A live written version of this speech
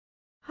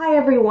Hi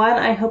everyone,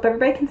 I hope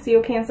everybody can see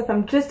okay and stuff.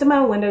 I'm just in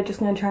my window, just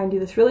going to try and do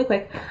this really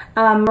quick.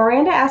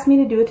 Miranda asked me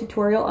to do a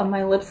tutorial on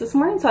my lips this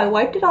morning, so I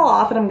wiped it all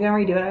off and I'm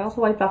going to redo it. I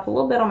also wiped off a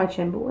little bit on my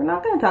chin, but we're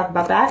not going to talk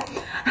about that.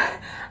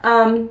 All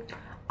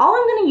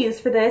I'm going to use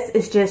for this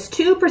is just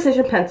two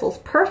precision pencils.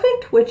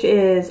 Perfect, which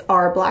is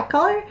our black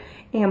color,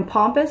 and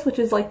Pompous, which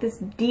is like this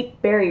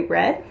deep berry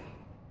red.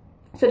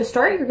 So to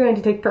start, you're going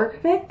to take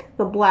Perfect,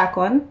 the black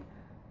one,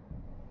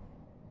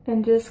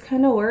 and just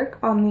kind of work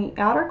on the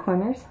outer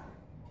corners.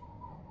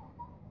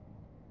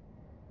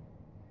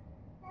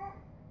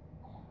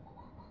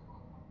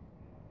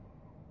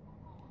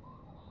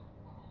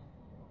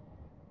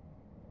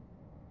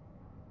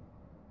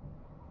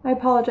 I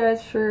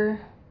apologize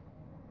for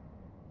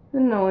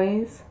the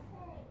noise.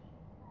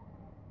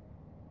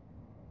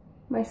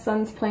 My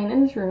son's playing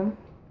in his room.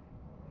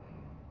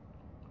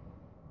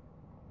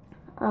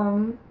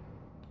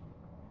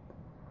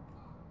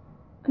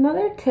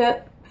 Another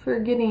tip for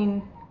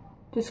getting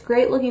just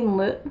great looking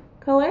lip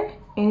color,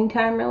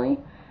 anytime really,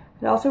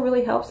 it also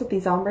really helps with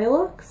these ombre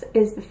looks,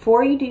 is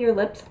before you do your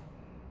lips,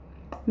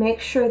 make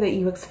sure that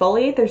you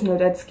exfoliate, there's no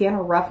dead skin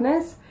or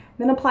roughness.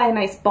 Then apply a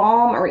nice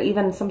balm or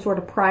even some sort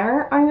of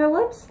primer on your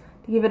lips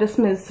to give it a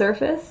smooth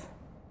surface.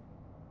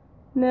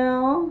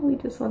 Now we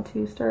just want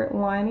to start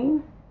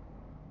lining.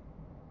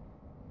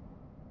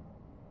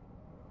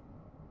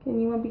 Again,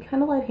 you want to be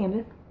kind of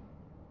light-handed.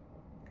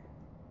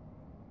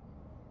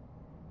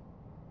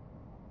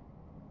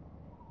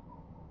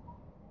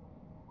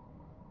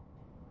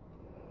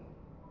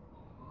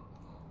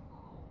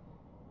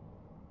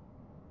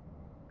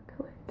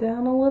 Go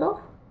down a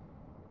little.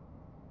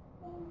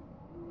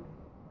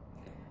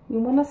 You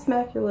want to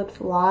smack your lips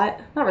a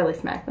lot, not really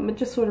smack them, but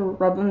just sort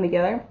of rub them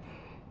together,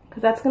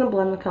 because that's going to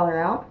blend the color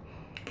out.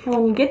 And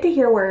when you get to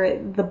here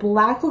where the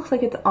black looks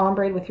like it's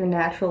ombre with your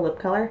natural lip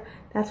color,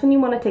 that's when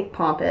you want to take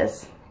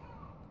Pompous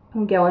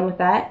and go in with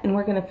that, and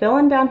we're going to fill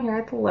in down here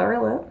at the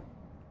lower lip.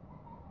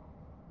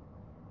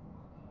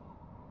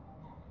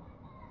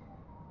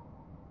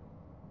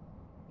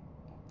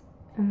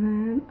 And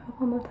then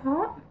up on the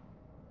top.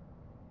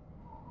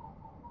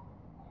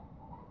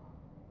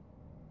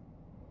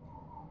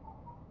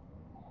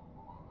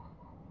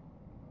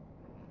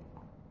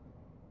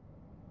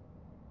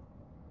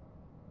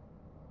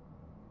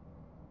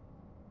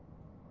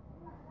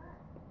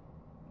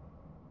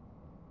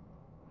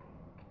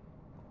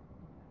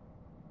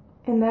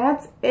 And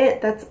that's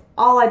it. That's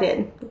all I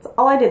did. That's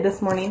all I did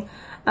this morning.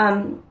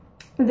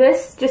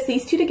 These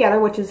two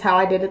together, which is how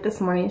I did it this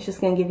morning, it's just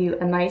going to give you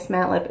a nice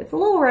matte lip. It's a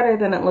little redder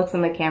than it looks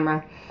in the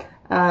camera.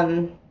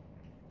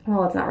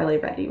 Well, it's not really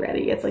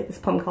reddy. It's like this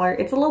plum color.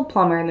 It's a little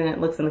plummer than it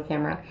looks in the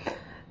camera.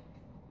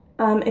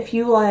 If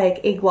you like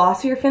a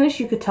glossier finish,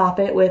 you could top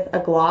it with a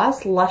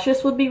gloss.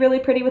 Luscious would be really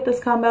pretty with this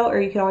combo, or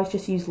you could always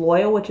just use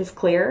Loyal, which is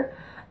clear.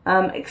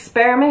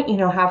 Experiment,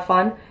 have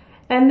fun.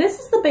 And this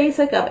is the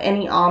basic of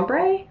any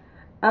ombre.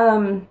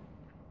 A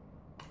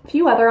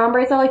few other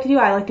ombres I like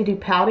to do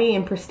Pouty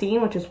and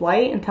Pristine, which is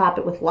white, and top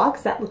it with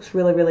Luxe. That looks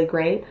really, really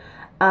great.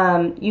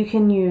 You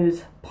can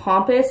use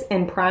Pompous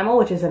and Primal,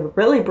 which is a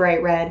really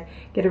bright red.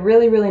 Get a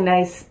really, really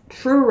nice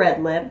true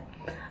red lip.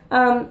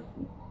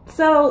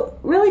 So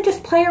really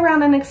just play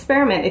around and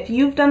experiment. If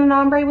you've done an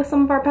ombre with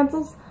some of our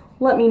pencils,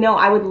 let me know.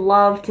 I would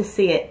love to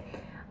see it.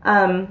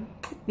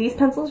 These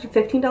pencils are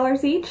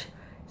 $15 each.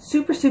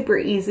 Super, super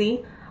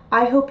easy.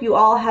 I hope you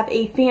all have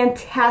a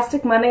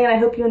fantastic Monday, and I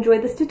hope you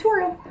enjoyed this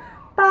tutorial.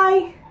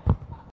 Bye!